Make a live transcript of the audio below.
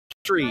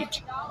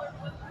Street.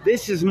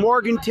 This is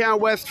Morgantown,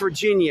 West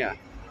Virginia.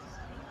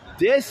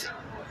 This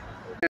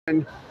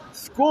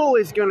school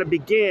is going to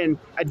begin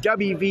at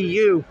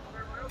WVU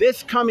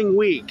this coming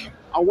week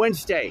on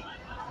Wednesday.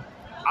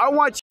 I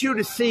want you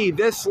to see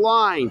this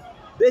line.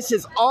 This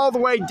is all the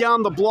way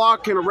down the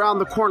block and around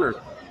the corner.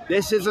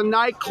 This is a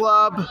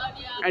nightclub,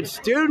 and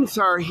students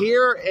are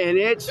here, and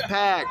it's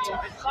packed.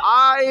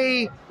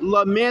 I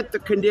lament the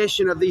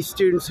condition of these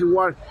students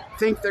who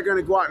think they're going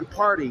to go out and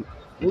party,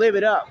 live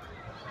it up.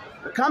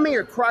 The coming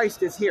of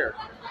Christ is here.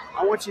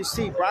 I want you to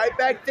see right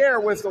back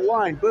there was the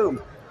line.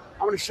 Boom.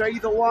 I'm going to show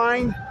you the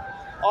line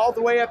all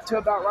the way up to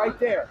about right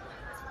there.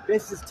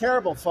 This is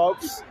terrible,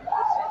 folks.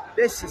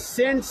 This is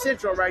Sin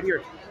Central right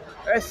here.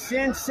 That's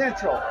Sin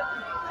Central.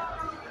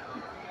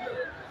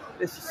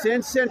 This is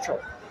Sin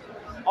Central.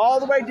 All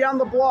the way down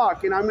the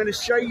block, and I'm going to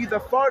show you the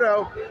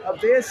photo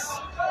of this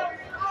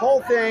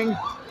whole thing.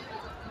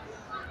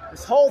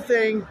 This whole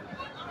thing.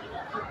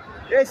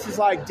 This is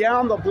like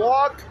down the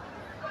block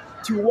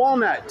to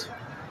Walnut.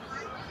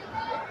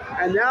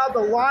 And now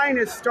the line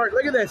is starting.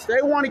 Look at this.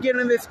 They want to get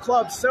in this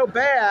club so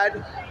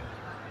bad.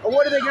 But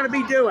what are they going to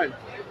be doing?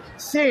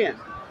 Sin.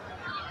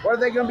 What are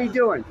they going to be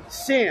doing?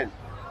 Sin.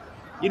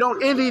 You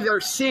don't envy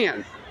their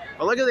sin.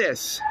 But look at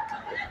this.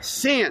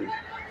 Sin.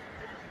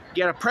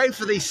 You got to pray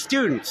for these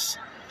students.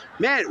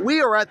 Man,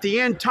 we are at the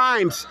end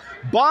times.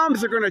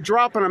 Bombs are going to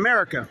drop in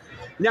America.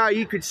 Now,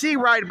 you could see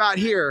right about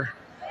here,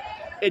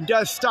 it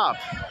does stop.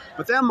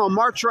 But then I'm going to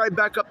march right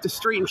back up the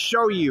street and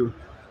show you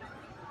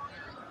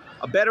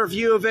a better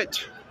view of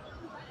it.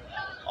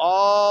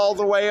 All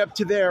the way up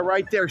to there,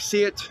 right there.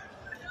 See it?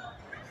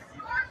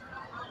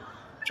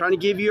 Trying to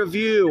give you a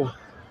view.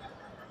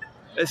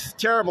 This is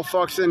terrible,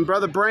 folks. And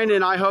Brother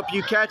Brandon, I hope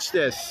you catch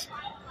this.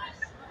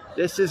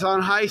 This is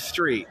on High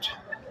Street.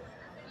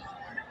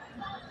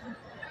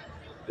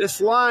 This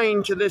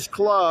line to this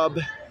club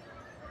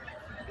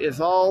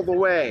is all the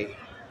way.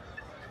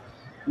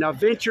 Now,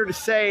 venture to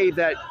say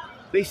that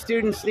these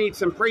students need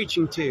some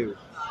preaching too.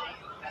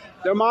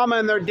 Their mama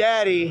and their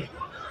daddy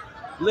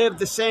lived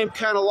the same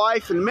kind of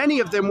life, and many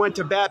of them went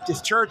to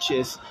Baptist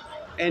churches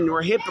and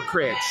were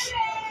hypocrites.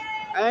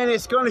 And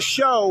it's going to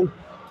show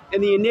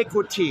in the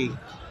iniquity.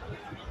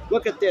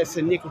 Look at this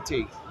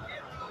iniquity.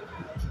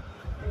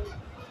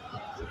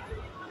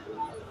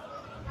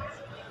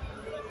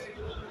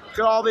 Look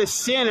at all this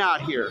sin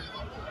out here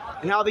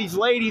and how these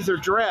ladies are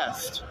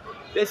dressed.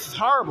 This is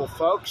horrible,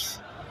 folks.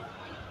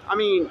 I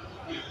mean,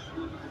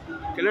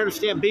 I can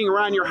understand being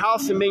around your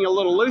house and being a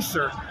little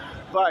looser,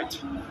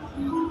 but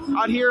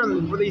out here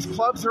where these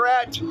clubs are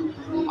at,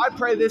 I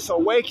pray this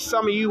will wake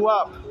some of you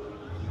up.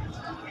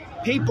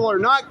 People are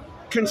not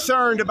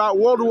concerned about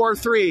World War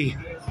III.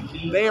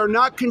 They are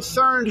not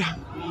concerned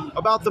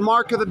about the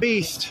mark of the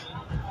beast.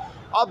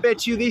 I'll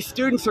bet you these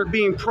students are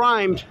being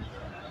primed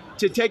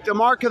to take the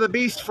mark of the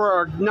beast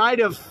for a night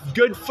of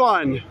good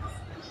fun.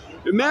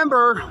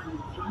 Remember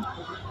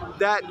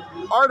that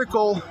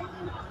article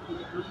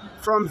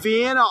from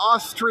Vienna,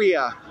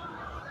 Austria,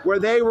 where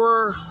they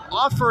were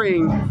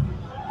offering,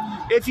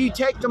 if you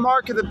take the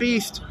mark of the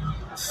beast,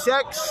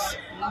 sex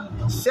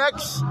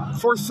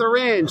for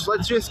syringe.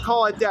 Let's just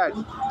call it that.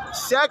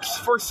 Sex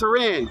for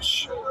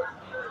syringe.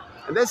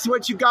 And this is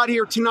what you got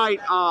here tonight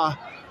on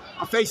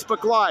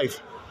Facebook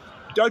Live.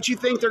 Don't you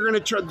think they're going to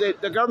try,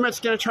 the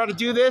government's going to try to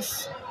do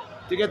this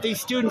to get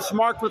these students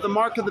marked with the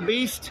mark of the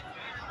beast?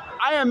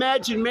 I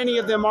imagine many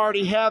of them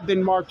already have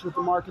been marked with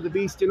the mark of the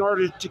beast in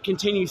order to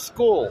continue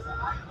school.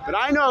 But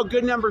I know a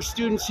good number of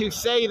students who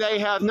say they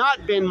have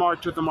not been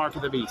marked with the mark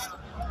of the beast.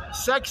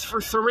 Sex for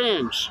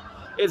syringe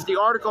is the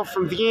article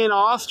from Vienna,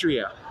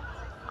 Austria.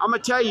 I'm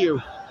going to tell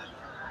you,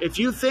 if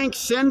you think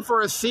sin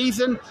for a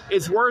season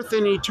is worth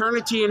an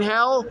eternity in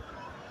hell,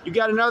 you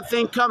got another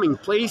thing coming.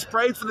 Please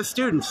pray for the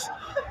students.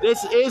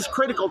 This is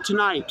critical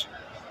tonight.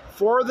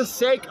 For the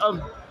sake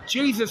of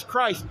Jesus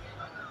Christ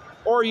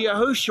or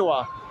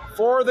Yahushua,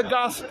 for the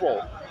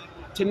gospel.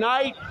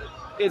 Tonight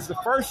is the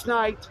first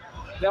night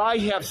that I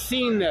have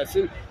seen this.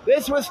 And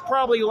this was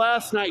probably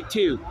last night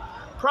too.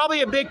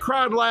 Probably a big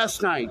crowd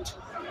last night.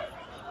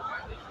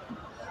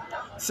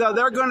 So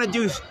they're going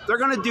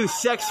to do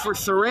sex for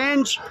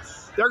syringe.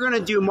 They're going to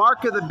do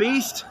mark of the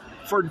beast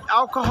for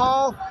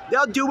alcohol.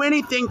 They'll do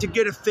anything to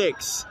get a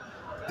fix.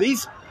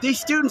 These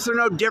students are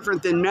no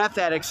different than meth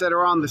addicts that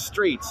are on the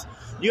streets.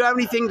 You have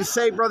anything to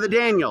say, Brother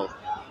Daniel?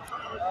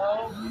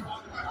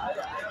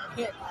 I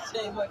can't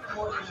say much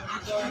more than what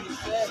he's already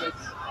said.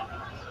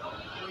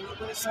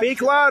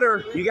 Speak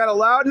louder. You got a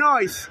loud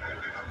noise.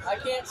 I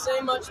can't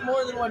say much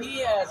more than what he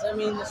has. I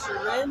mean, the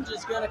syringe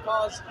is going to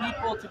cause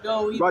people to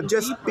go even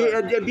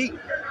deeper.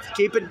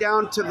 Keep it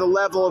down to the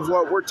level of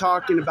what we're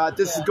talking about.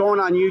 This is going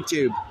on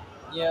YouTube.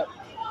 Yep.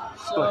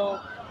 So,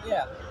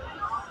 yeah.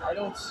 I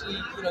don't see,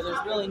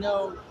 there's really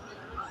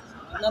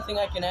nothing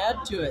I can add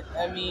to it.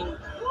 I mean,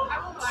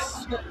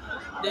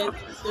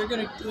 they're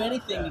going to do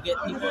anything to get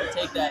people to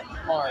take that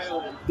mark.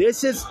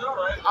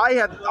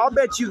 I'll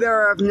bet you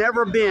there have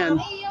never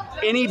been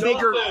any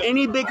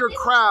bigger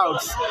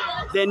crowds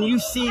than you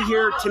see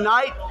here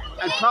tonight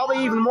and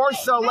probably even more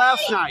so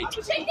last night.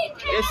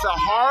 It's a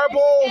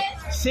horrible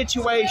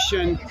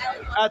situation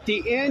at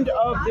the end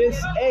of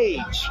this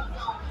age.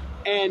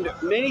 And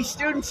many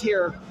students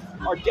here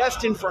are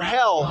destined for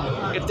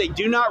hell if they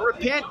do not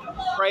repent.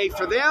 Pray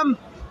for them.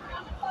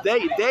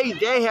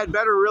 They had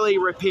better really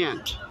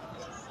repent.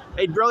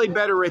 They'd really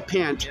better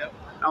repent.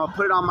 I'll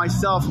put it on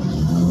myself.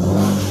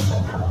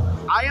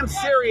 I am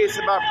serious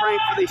about praying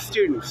for these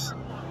students.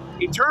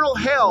 Eternal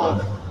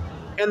hell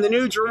and the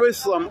New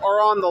Jerusalem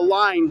are on the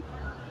line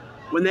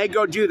when they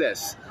go do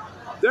this.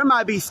 There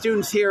might be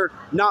students here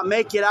not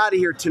make it out of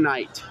here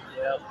tonight.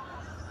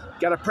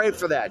 Got to pray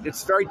for that.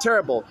 It's very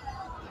terrible.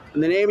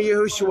 In the name of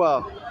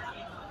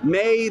Yahushua,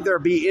 may there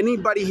be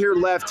anybody here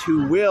left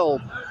who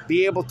will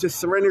be able to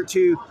surrender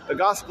to the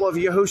gospel of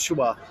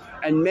Yahushua.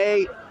 And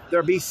may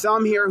there be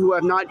some here who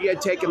have not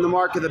yet taken the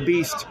mark of the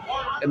beast.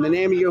 In the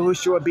name of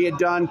Yahushua, be it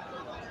done.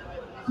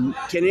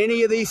 Can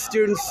any of these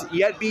students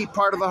yet be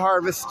part of the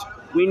harvest?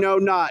 We know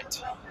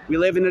not. We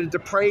live in a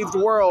depraved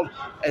world,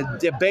 a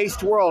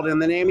debased world. In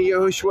the name of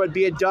Yahushua,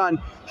 be it done.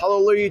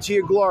 Hallelujah to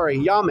your glory.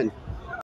 Yaman.